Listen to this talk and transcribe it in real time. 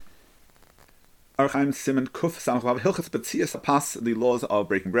Archaim Simon Kuf Samchav Hilchas Betzias Pas, the laws of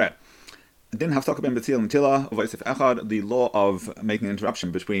breaking bread. Didn't have ben Betzil and Tila, Voisif Echad, the law of making an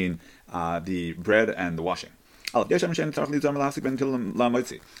interruption between the bread and the washing. Some say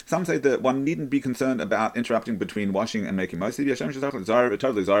that one needn't be concerned about interrupting between washing and making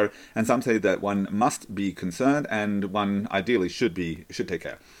mosi, and some say that one must be concerned and one ideally should take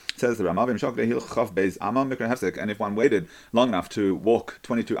care. Says the Rama, and if one waited long enough to walk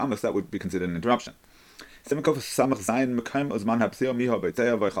 22 amos, that would be considered an interruption. The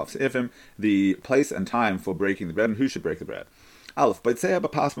place and time for breaking the bread and who should break the bread. We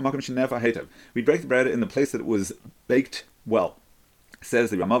break the bread in the place that it was baked well.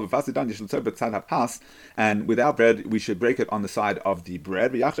 Says the Rama, and without bread we should break it on the side of the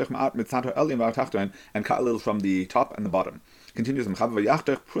bread and cut a little from the top and the bottom. Continues, and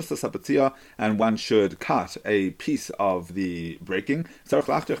one should cut a piece of the breaking,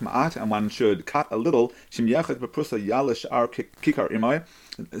 and one should cut a little, such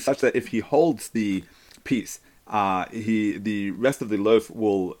that if he holds the piece, the rest of the loaf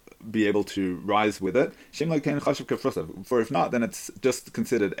will be able to rise with it. For if not, then it's just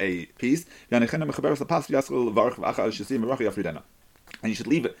considered a piece. And you should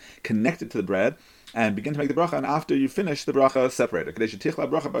leave it connected to the bread and begin to make the bracha, and after you finish the bracha, separate it.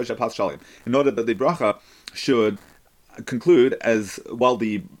 In order that the bracha should conclude as while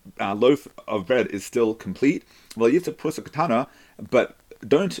the loaf of bread is still complete. But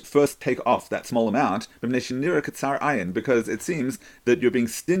don't first take off that small amount, because it seems that you're being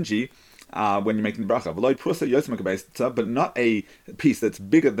stingy when you're making the bracha. But not a piece that's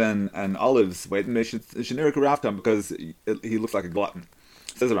bigger than an olive's weight, because he looks like a glutton.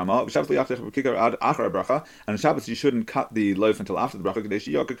 Says the Rama, and on Shabbos you shouldn't cut the loaf until after the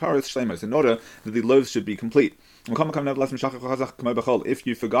bracha, in order that the loaves should be complete. If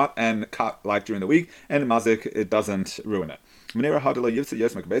you forgot and cut like during the week, and mazik, it doesn't ruin it. And it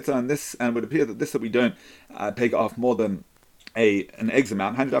would appear that we don't take off more than an eggs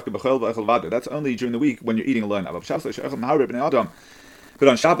amount. That's only during the week when you're eating alone. But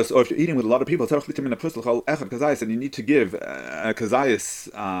on Shabbos, or if you're eating with a lot of people, and you need to give a kazayas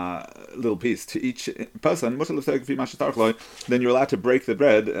little piece to each person, then you're allowed to break the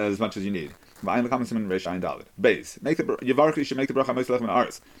bread as much as you need. You should make the bracha most lechem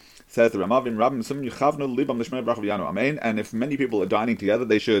aris. Says the Ramavim Amen. And if many people are dining together,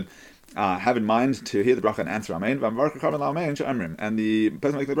 they should have in mind to hear the bracha and answer Amen. And the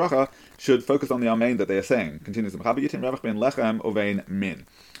person making the bracha should focus on the Amen that they are saying. Continues,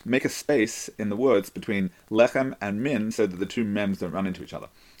 make a space in the words between lechem and min so that the two mems don't run into each other.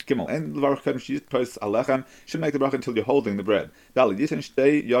 Gimel, and posts alechem should make the bracha until you're holding the bread. You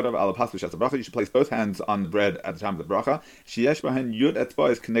should place both hands on the bread at the time of the bracha.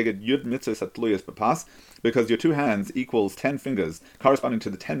 Because your two hands equals 10 fingers, corresponding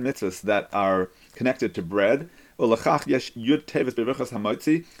to the 10 mitzvahs that are connected to bread. Therefore,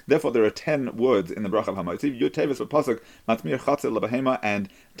 there are 10 words in the bracha of hamotzi. Yud teves b'pasuk matmir chatzil lebehema, and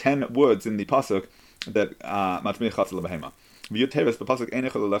 10 words in the pasuk that matmir chatzil lebehema. Yud teves b'pasuk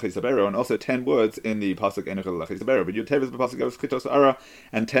einechel lechi sabero, and also 10 words in the pasuk einechel lechi sabero. Yud teves b'pasuk eres chitos ara,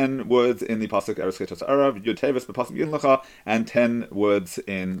 and 10 words in the pasuk eres chitos ara. Yud teves b'pasuk yidin lecha, and 10 words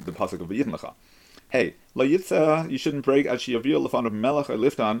in the pasuk of yidin lecha. Hey, lo yitzah, you shouldn't break as sheyavir lefan of melech or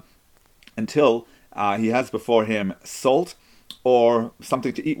liftan until he has before him salt or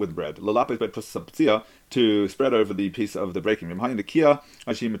something to eat with bread. To spread over the piece of the breaking.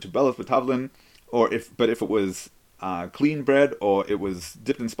 Or if it was clean bread, or it was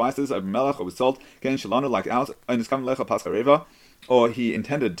dipped in spices, or melech, or with salt, like ours, or he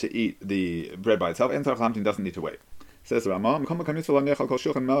intended to eat the bread by itself, and doesn't need to wait. Says the Rama, nevertheless,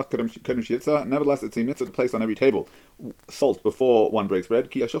 it's a mitzvah to place on every table salt before one breaks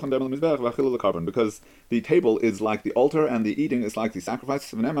bread, because the table is like the altar and the eating is like the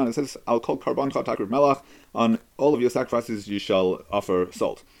sacrifice. It says, I'll call carbon on all of your sacrifices you shall offer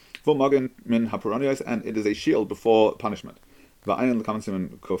salt. And it is a shield before punishment.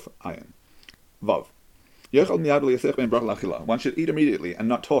 Vav. One should eat immediately and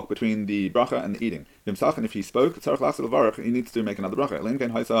not talk between the bracha and the eating. And if he spoke, he needs to make another bracha.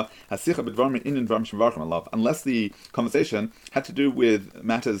 Unless the conversation had to do with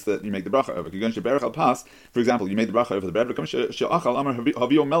matters that you make the bracha over. For example, you made the bracha over the bread.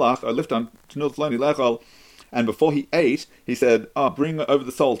 And before he ate, he said, bring over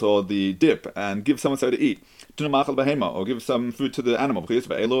the salt or the dip and give someone so to eat. Or give some food to the animal,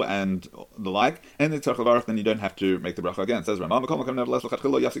 and the like. And then you don't have to make the bracha again. It says,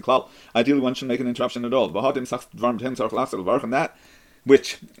 ideally one shouldn't make an interruption at all. And that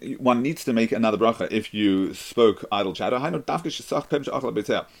which one needs to make another bracha if you spoke idle chatter.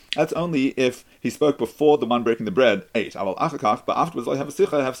 That's only if he spoke before the one breaking the bread ate. But afterwards,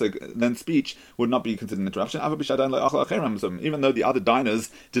 then speech would not be considered an interruption. Even though the other diners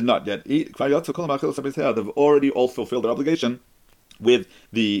did not yet eat, they've already all fulfilled their obligation with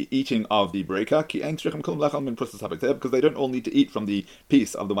the eating of the breaker, because they don't all need to eat from the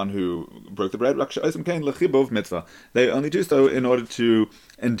piece of the one who broke the bread. They only do so in order to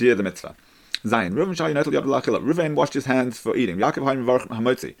endear the mitzvah. Zayin. Reuven washed his hands for eating. And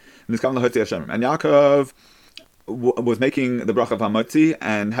Yaakov was making the bracha of hamotzi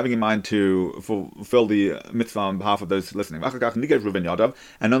and having in mind to fulfill the mitzvah on behalf of those listening.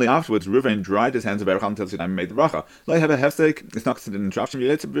 And only afterwards, Reuven dried his hands of Berachah until he made the bracha. It's not considered an interruption.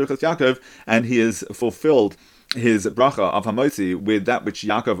 Yaakov, and he has fulfilled his bracha of hamotzi with that which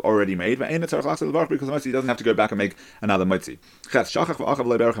Yaakov already made, because he doesn't have to go back and make another motzi.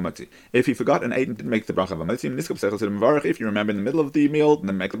 If he forgot and ate and didn't make the bracha of hamotzi, if you remember in the middle of the meal,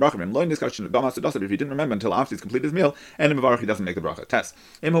 then make the bracha. If he didn't remember until after he's completed his meal, and in he doesn't make the bracha. Test.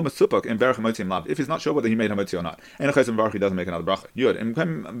 If he's not sure whether he made hamotzi or not, he doesn't make another bracha.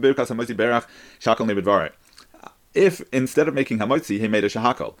 If instead of making hamotzi he made a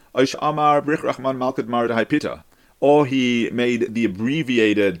shahakal, or he made the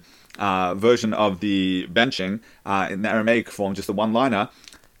abbreviated version of the benching in the Aramaic form, just a one-liner,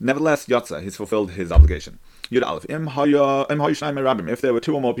 nevertheless yotza, he's fulfilled his obligation. Yud Aleph. If there were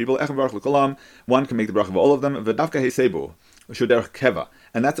two or more people, one can make the bracha of all of them.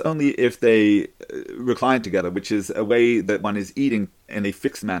 And that's only if they recline together, which is a way that one is eating in a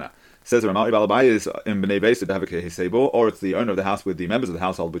fixed manner. Says Ramah, is in Bnei Beis to have a Sebo, or it's the owner of the house with the members of the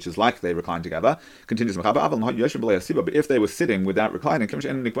household, which is like they recline together. Continues, but if they were sitting without reclining,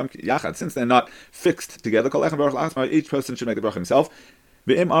 since they're not fixed together, each person should make the bracha himself.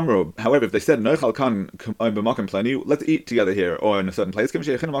 However, if they said let's eat together here or in a certain place,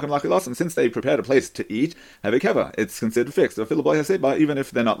 and since they prepared a place to eat, have a keva, it's considered fixed. Even if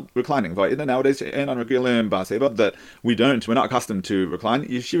they're not reclining. Nowadays, that we're not accustomed to recline.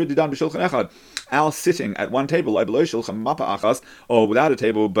 Our sitting at one table, or without a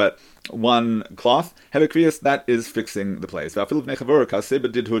table, but one cloth, that is fixing the place. So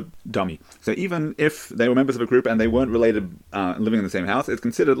even if they were members of a group and they weren't related, living in the same house, it's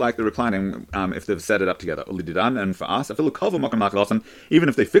considered like the reclining if they've set it up together. And for us, even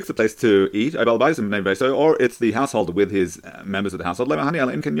if they fix the place to eat, or it's the householder with his members of the household,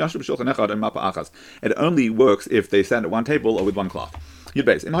 it only works if they stand at one table or with one cloth.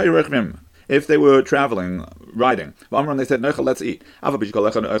 If they were traveling, riding, they said, let's eat.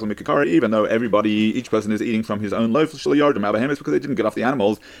 Even though each person is eating from his own loaf, it's because they didn't get off the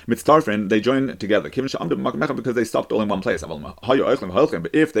animals. They joined together because they stopped all in one place. But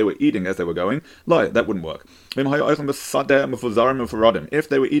if they were eating as they were going, that wouldn't work. If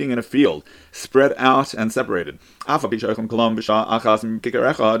they were eating in a field, spread out and separated, even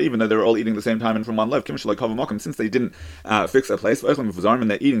though they were all eating at the same time and from one loaf, since they didn't fix a place,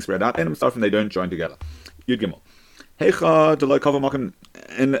 and they're eating spread out, and they don't join together. Yud Gimel.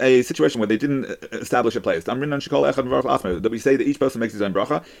 In a situation where they didn't establish a place, that we say that each person makes his own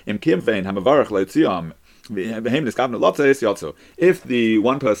bracha. If the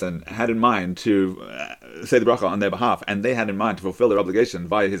one person had in mind to say the bracha on their behalf, and they had in mind to fulfill their obligation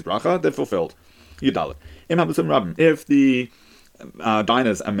via his bracha, they're fulfilled. Yud If the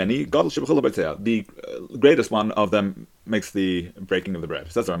diners are many, the greatest one of them makes the breaking of the bread.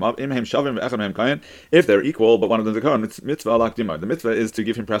 If they're equal, but one of them is a Kohen, it's mitzvah lakdimo. The mitzvah is to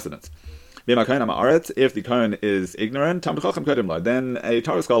give him precedence. If the Kohen is ignorant, then a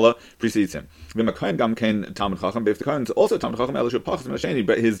Torah scholar precedes him. But if the Kohen is also Talmid Chacham,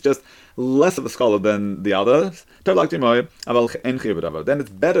 but he's just less of a scholar than the others, then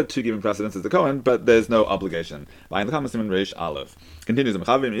it's better to give him precedence as the Kohen, but there's no obligation. Continues,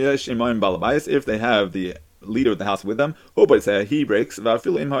 if they have the leader of the house with them, he breaks,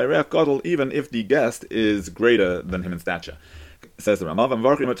 even if the guest is greater than him in stature. Says the Ramav,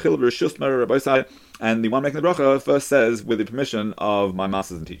 and the one making the bracha first says, with the permission of my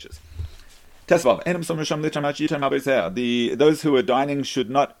masters and teachers. Those who are dining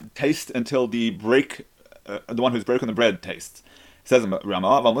should not taste until the one who's broken the bread tastes. Says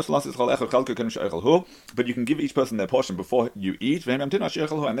Rama, but you can give each person their portion before you eat, and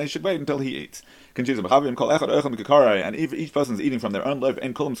they should wait until he eats. And if each person is eating from their own loaf,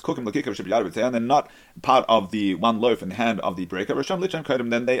 and they're not part of the one loaf in the hand of the breaker,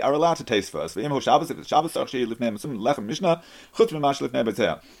 then they are allowed to taste first. If it's Shabbos,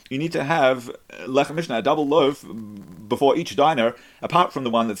 you need to have lechem mishnah, a double loaf, before each diner, apart from the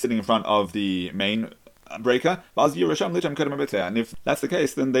one that's sitting in front of the main breaker. And if that's the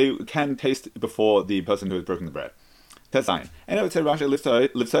case, then they can taste before the person who has broken the bread. The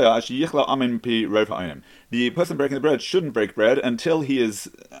person breaking the bread shouldn't break bread until he has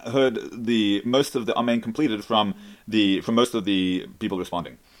heard the most of the amen completed from most of the people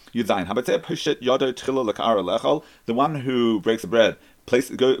responding. The one who breaks the bread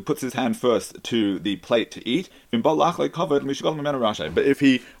puts his hand first to the plate to eat. But if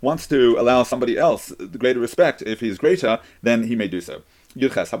he wants to allow somebody else the greater respect, if he's greater, then he may do so. The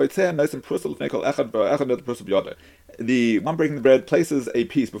one breaking the bread places a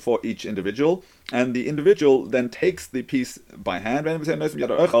piece before each individual, and the individual then takes the piece by hand.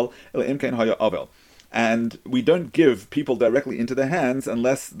 And we don't give people directly into their hands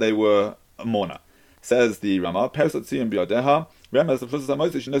unless they were a mourner. Says the Rama, so there's a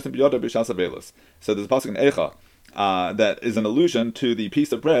pasuk in Eicha that is an allusion to the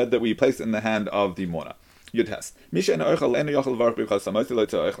piece of bread that we place in the hand of the mourner.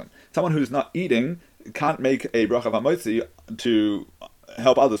 Someone who's not eating can't make a bracha of hamotzi to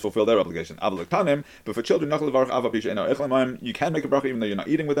help others fulfill their obligation. But for children, you can make a bracha even though you're not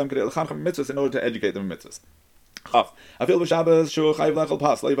eating with them in order to educate them in mitzvahs.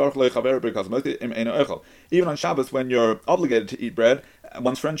 Even on Shabbos, when you're obligated to eat bread,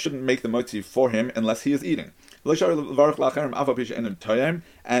 one's friend shouldn't make the motzi for him unless he is eating. And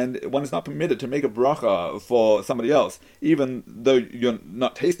one is not permitted to make a bracha for somebody else, even though you're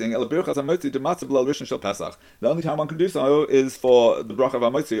not tasting. The only time one can do so is for the bracha of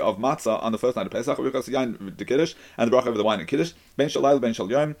hamotzi of matzah on the first night of Pesach, and the bracha of the wine in Kiddush,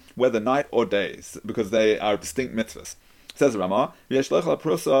 whether night or days, because they are distinct mitzvahs. Says Rama,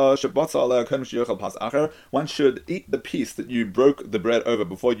 one should eat the piece that you broke the bread over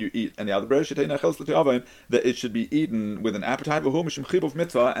before you eat any other bread, that it should be eaten with an appetite,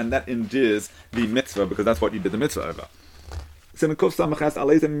 and that endears the mitzvah, because that's what you did the mitzvah over.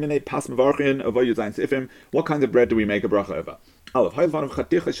 What kind of bread do we make a bracha over?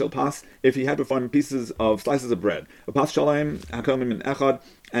 If he had before him slices of bread,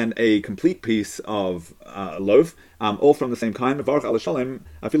 and a complete piece of loaf, all from the same kind, the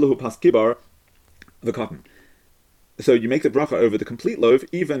cotton. So you make the bracha over the complete loaf,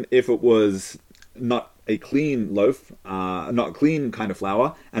 even if it was not a clean loaf, not a clean kind of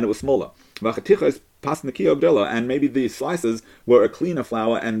flour, and it was smaller. And maybe the slices were a cleaner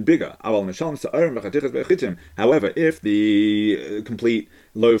flour and bigger. However, if the complete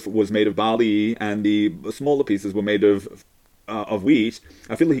loaf was made of barley and the smaller pieces were made of wheat,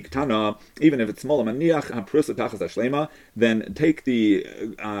 even if it's smaller, then take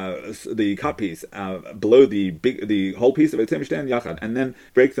the cut piece below the whole piece of it, and then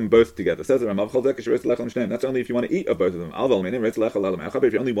break them both together. Says that's only if you want to eat of both of them. But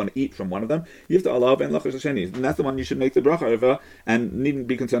if you only want to eat from one of them, and that's the one you should make the bracha over, and needn't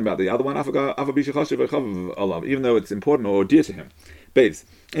be concerned about the other one, even though it's important or dear to him. If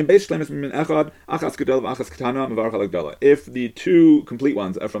the two complete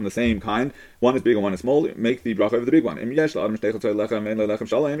ones are from the same kind, one is big and one is small, make the bracha over the big one. If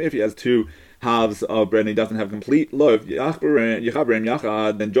he has two halves of bread and he doesn't have a complete loaf,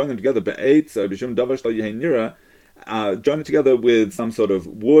 then join them together. Join it together with some sort of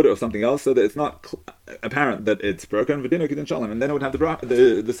wood or something else, so that it's not apparent that it's broken. And then it would have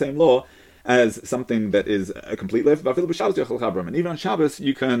the same law as something that is a complete loaf. And even on Shabbos,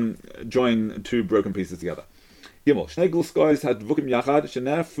 you can join two broken pieces together. Let's say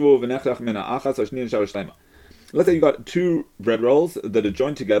you got two bread rolls that are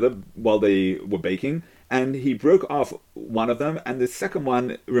joined together while they were baking, and he broke off one of them, and the second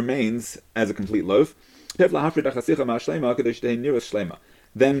one remains as a complete loaf.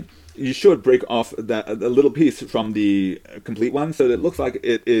 Then you should break off a little piece from the complete one, so that it looks like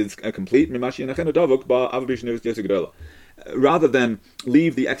it is a complete, rather than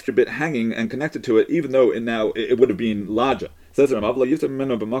leave the extra bit hanging and connected to it, even though it would have been larger. And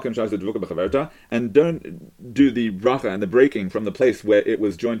don't do the bracha and the breaking from the place where it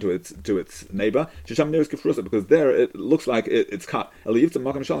was joined to its neighbor, because there it looks like it's cut. But do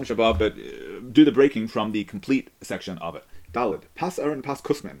the breaking from the complete section of it. Dalid, pas aron, pas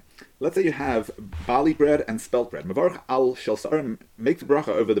kusmen. Let's say you have barley bread and spelt bread. Mavarch al shel sa'arim, make the bracha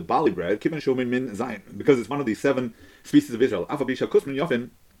over the barley bread, kiven shomim min zayin, because it's one of the 7 species of Israel. Afabi shel kusmen yofin,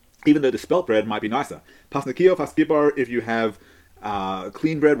 even though the spelt bread might be nicer. Pas nekio, pas gibar, if you have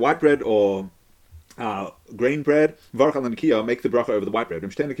clean bread, white bread, or grain bread, Varch al nekio, make the bracha over the white bread.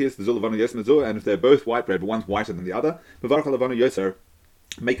 And if they're both white bread, but one's whiter than the other, Varch al levana yoser,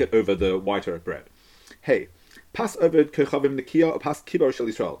 make it over the whiter bread. Hey, pas over kechavim nekio, pas kibar shel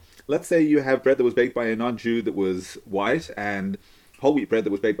Yisrael. Let's say you have bread that was baked by a non-Jew that was white, and whole wheat bread that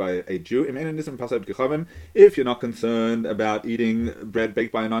was baked by a Jew. If you're not concerned about eating bread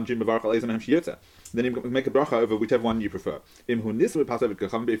baked by a non-Jew, then you make a bracha over whichever one you prefer.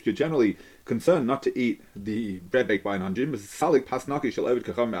 If you're generally concerned not to eat the bread baked by a non-Jew,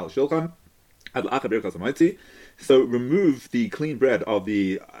 so remove the clean bread of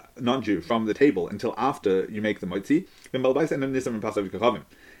the non-Jew from the table until after you make the motzi.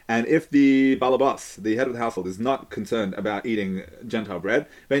 And if the balabas, the head of the household, is not concerned about eating Gentile bread,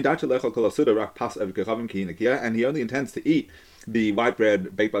 and he only intends to eat the white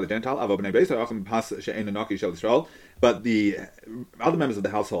bread baked by the Gentile, but the other members of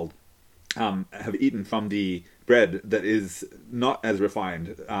the household have eaten from the bread that is not as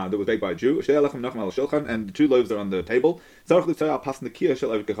refined, that was baked by a Jew, and the 2 loaves are on the table, then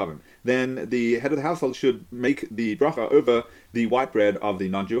the head of the household should make the bracha over the white bread of the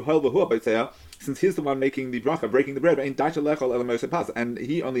non-Jew, since he's the one making the bracha, breaking the bread, and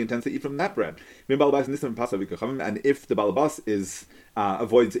he only intends to eat from that bread. And if the balabas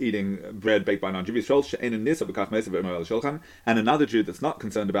avoids eating bread baked by non-Jews, and another Jew that's not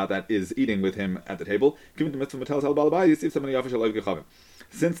concerned about that is eating with him at the table,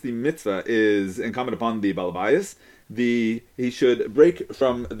 since the mitzvah is incumbent upon the balabayas, he should break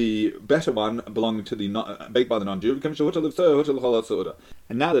from the better one belonging to the baked by the non-Jew.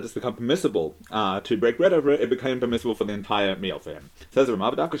 And now that it's become permissible to break bread over it, it became permissible for the entire meal for him. Says the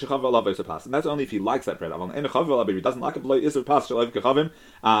Rama, and that's only if he likes that bread. If he doesn't like it,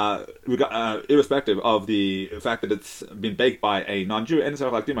 irrespective of the fact that it's been baked by a non-Jew,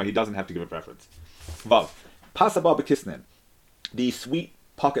 he doesn't have to give a preference. The sweet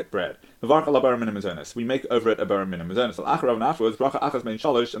pocket bread. We make over it a bar minim mizonos. And afterwards, bracha achas mein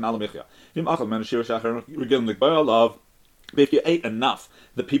shalosh and alamichya. If you ate enough,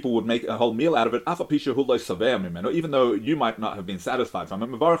 the people would make a whole meal out of it, even though you might not have been satisfied from it.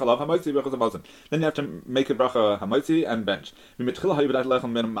 Then you have to make a bracha hamotzi and bench. And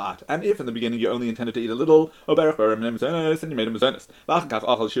if in the beginning you only intended to eat a little, and you made a mizonos.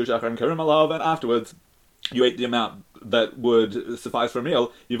 And afterwards, you ate the amount that would suffice for a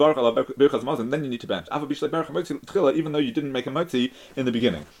meal, then you need to bench. Even though you didn't make a motzi in the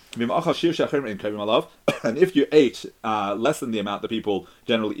beginning. And if you ate less than the amount that people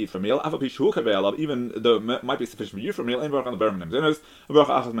generally eat for a meal, even though it might be sufficient for you for a meal, you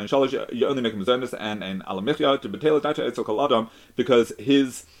only make a mizonos and an alamichya to betel because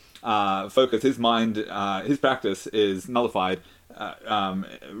his focus, his mind, his practice is nullified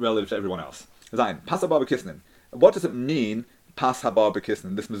relative to everyone else. What does it mean, pas habar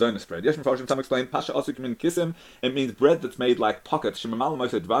b'kisnin, this mizonos bread? Yesh Mefarshim, some explain, pasha asuk min kisim, it means bread that's made like pockets, shemamal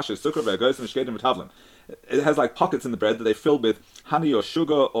moshe dvash, sukkar ve'agos, mishkedim v'tavlim. It has like pockets in the bread that they fill with honey or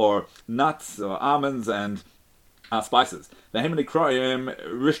sugar or nuts or almonds and spices. V'hemini kroyim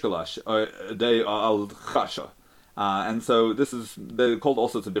rishkalash, or they are al chasha. And so they're called all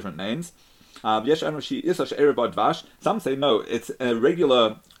sorts of different names. Some say no, it's a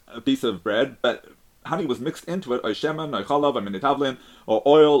regular piece of bread, but honey was mixed into it, or shemen, or chalav, or minitavlin, or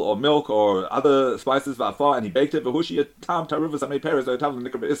oil, or milk, or other spices, and he baked it.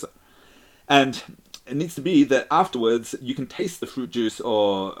 And it needs to be that afterwards you can taste the fruit juice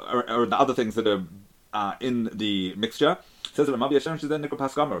or the other things that are in the mixture. Says some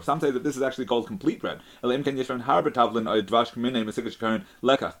say that this is actually called complete bread. According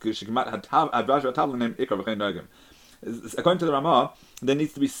to the Ramah, there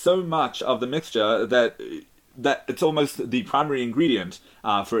needs to be so much of the mixture that it's almost the primary ingredient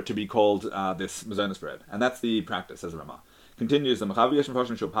for it to be called this mizonos bread. And that's the practice, says the Ramah. Continues the Mechavi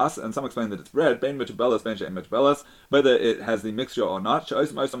and some explain that it's bread, whether it has the mixture or not. They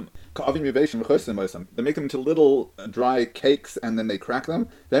make them into little dry cakes and then they crack them.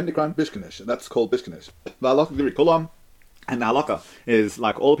 Then they call bishkanish. That's called bishkanish. And the halakha is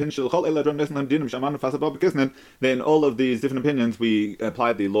like all opinions. Then all of these different opinions, we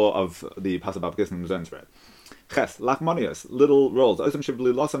apply the law of the pasabab kisnin mizonos bread. Ches lachmonios, little rolls.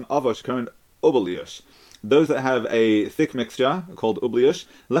 Those that have a thick mixture called ubliush,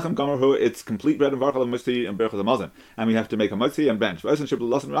 lechem gamarhu, it's complete bread and varchal motzi and berachas hamazon, and we have to make a motzi and bench.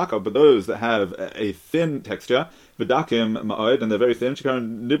 But those that have a thin texture, v'dakim ma'od, and they're very thin,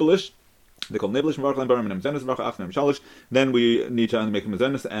 shikaron nibblish, they call nibblish and varchal and barim and mzenis varchal achnem shalish. Then we need to only make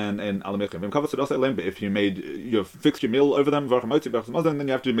mzenis and alamechim. But if you made you fixed your meal over them, varchal motzi berachas hamazon, then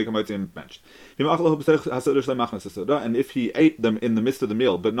you have to make a motzi and bench. And if he ate them in the midst of the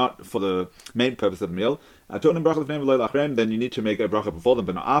meal, but not for the main purpose of the meal, then you need to make a bracha before them,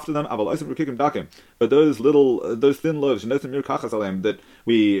 but not after them. But those thin loaves, that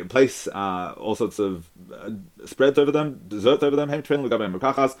we place all sorts of spreads over them, desserts over them,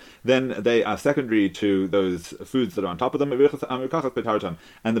 then they are secondary to those foods that are on top of them. And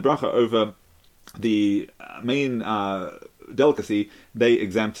the bracha over the main delicacy, they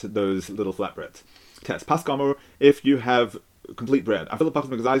exempt those little flatbreads. Test paskamur, if you have complete bread, I feel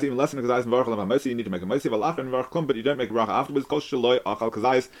the even less than a you need to make a mosi, but you don't make a bracha afterwards,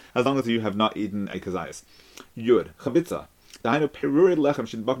 as long as you have not eaten a kazayas. Yud, chabitza,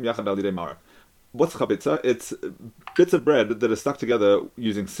 what's chabitza? It's bits of bread that are stuck together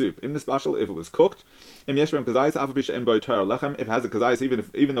using soup. In this bashal, if it was cooked, if it has a kazayas,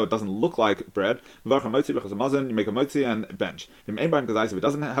 even though it doesn't look like bread, you make a motzi and bench. If it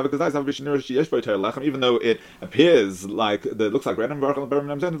doesn't have a kazayas, even though it appears like it looks like bread, you only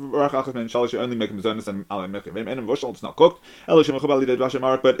make a mzonis and alamechim. It's not cooked,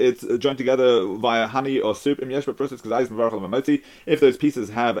 but it's joined together via honey or soup. If those pieces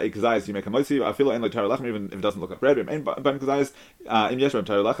have a kazayas, you make a motzi. Even if it doesn't look like bread, if it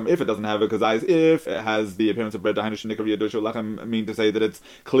doesn't have a kazayas, if it has the appearance of bread, mean to say that it's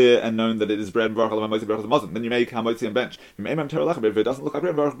clear and known that it is bread, then you make hamotzi and bench. If it doesn't look like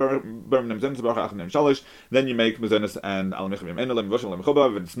bread, then you make mazonis and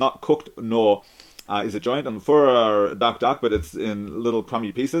alamechim. If it's not cooked nor is it joined, and for dak, but it's in little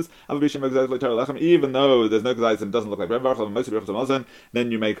crummy pieces, even though there's no kazayas and it doesn't look like bread,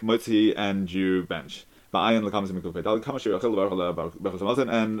 then you make motzi and you bench. And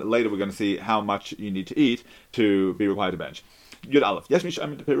later we're going to see how much you need to eat to be required to bench. Yud Aleph.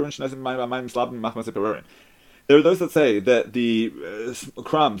 There are those that say that the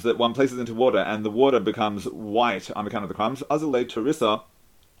crumbs that one places into water and the water becomes white on account of the crumbs, azulei terisa,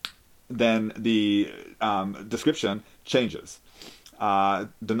 then the description changes. So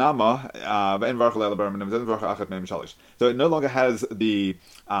it no longer has the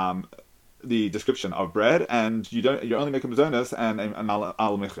description of bread, and you only make a mazonis and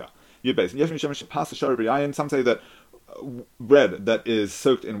al-michya. Some say that bread that is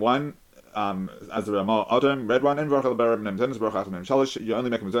soaked in wine, as the Ramah Adam, red wine, and you only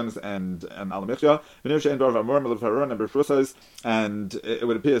make mazonis and al-michya. And it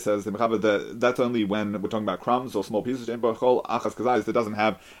would appear, says the Mechaber, that that's only when we're talking about crumbs or small pieces. That doesn't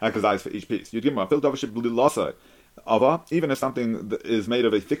have a kazayis for each piece. Even if something that is made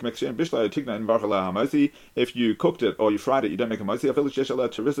of a thick mixture, if you cooked it or you fried it, you don't make a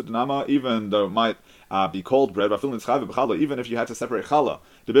mosi. Even though it might be called bread, even if you had to separate challah,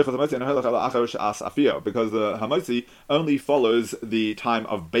 because the hamotzi only follows the time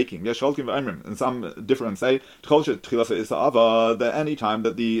of baking. And some different say that any time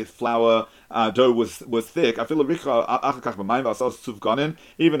that the flour dough was thick,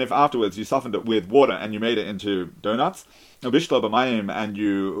 even if afterwards you softened it with water and you made it into donuts, and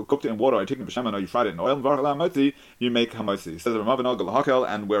you cooked it in water, or you fried it in oil, you make hamotzi. Says the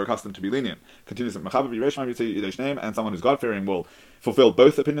and we're accustomed to be lenient. Continues, and someone who's God-fearing will fulfill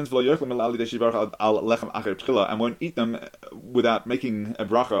both opinions, and won't eat them without making a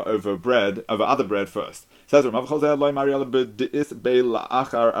bracha over other bread first. Says and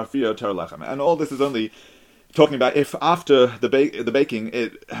all this is only talking about if after the baking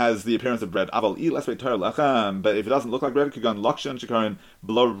it has the appearance of bread. But if it doesn't look like bread,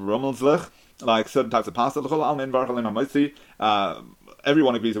 like certain types of pasta,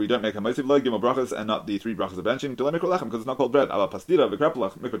 everyone agrees that we don't make hamotzi, give brachas, and not the three brachas of benching, because it's not called bread.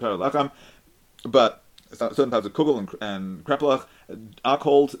 But certain types of kugel and krepelach are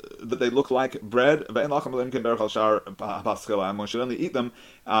called that they look like bread, and one should only eat them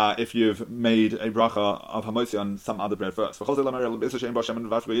if you've made a bracha of hamotzi on some other bread first.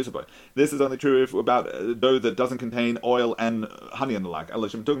 This is only true about dough that doesn't contain oil and honey and the like,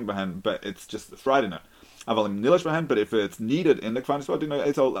 but it's just fried in it. But if it's needed in the kfan spot,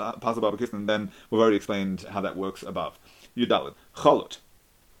 then we've already explained how that works above. Yudalit cholot.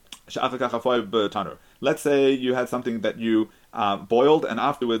 Let's say you had something that you boiled and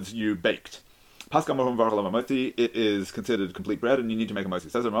afterwards you baked. It is considered complete bread, and you need to make a motzi.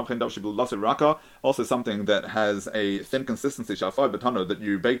 Says also something that has a thin consistency that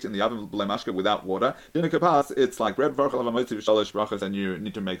you baked in the oven without water. It's like bread, and you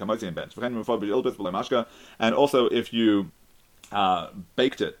need to make a motzi and bench. And also if you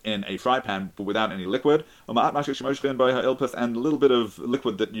baked it in a fry pan but without any liquid, and a little bit of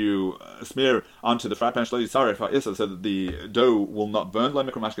liquid that you smear onto the fry pan so that the dough will not burn.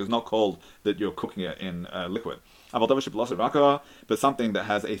 Is not called that you're cooking it in liquid. But something that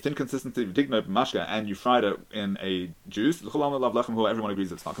has a thin consistency and you fried it in a juice, everyone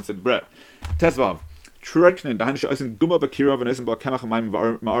agrees it's not considered bread. Tesvav.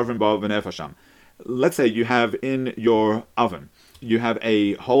 Let's say you have in your oven, you have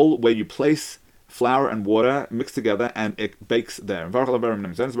a hole where you place flour and water mixed together and it bakes there. So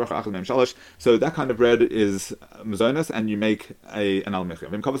that kind of bread is mazonos, and you make an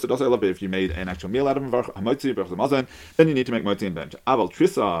al-mechia. If you made an actual meal out of it, then you need to make motzi and bench. But what's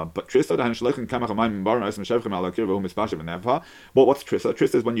trissa?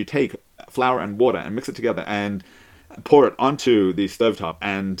 Trissa is when you take flour and water and mix it together and pour it onto the stovetop,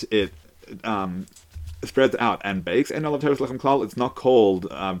 and it spreads out and bakes. And it's not called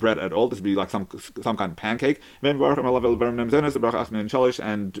bread at all. This would be like some kind of pancake. And we only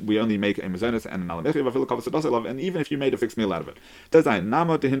make a mazonos and an al-mechia, and even if you made a fixed meal out of it.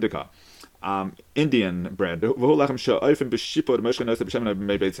 Indian bread.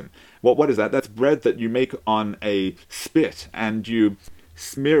 What is that? That's bread that you make on a spit and you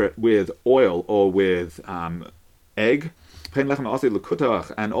smear it with oil or with egg. And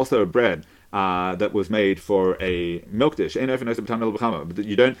also bread that was made for a milk dish. But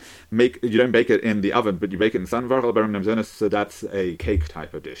you don't bake it in the oven, but you bake it in sun. So that's a cake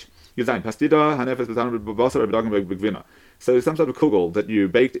type of dish. So some sort of kugel that you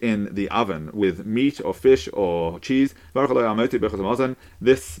baked in the oven with meat or fish or cheese. This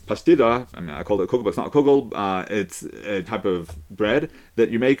pastida, I call it a kugel, but it's not a kugel. It's a type of bread that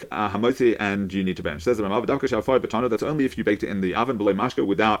you make hamotzi and you need to bench. Says that's only if you baked it in the oven below mashka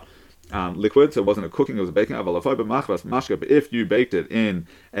without liquid, so it wasn't a cooking, it was a baking. But if you baked it in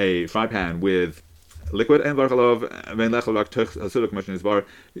a fry pan with liquid, don't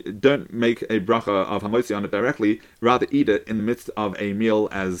make a bracha of hamotzi on it directly, rather eat it in the midst of a meal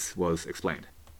as was explained.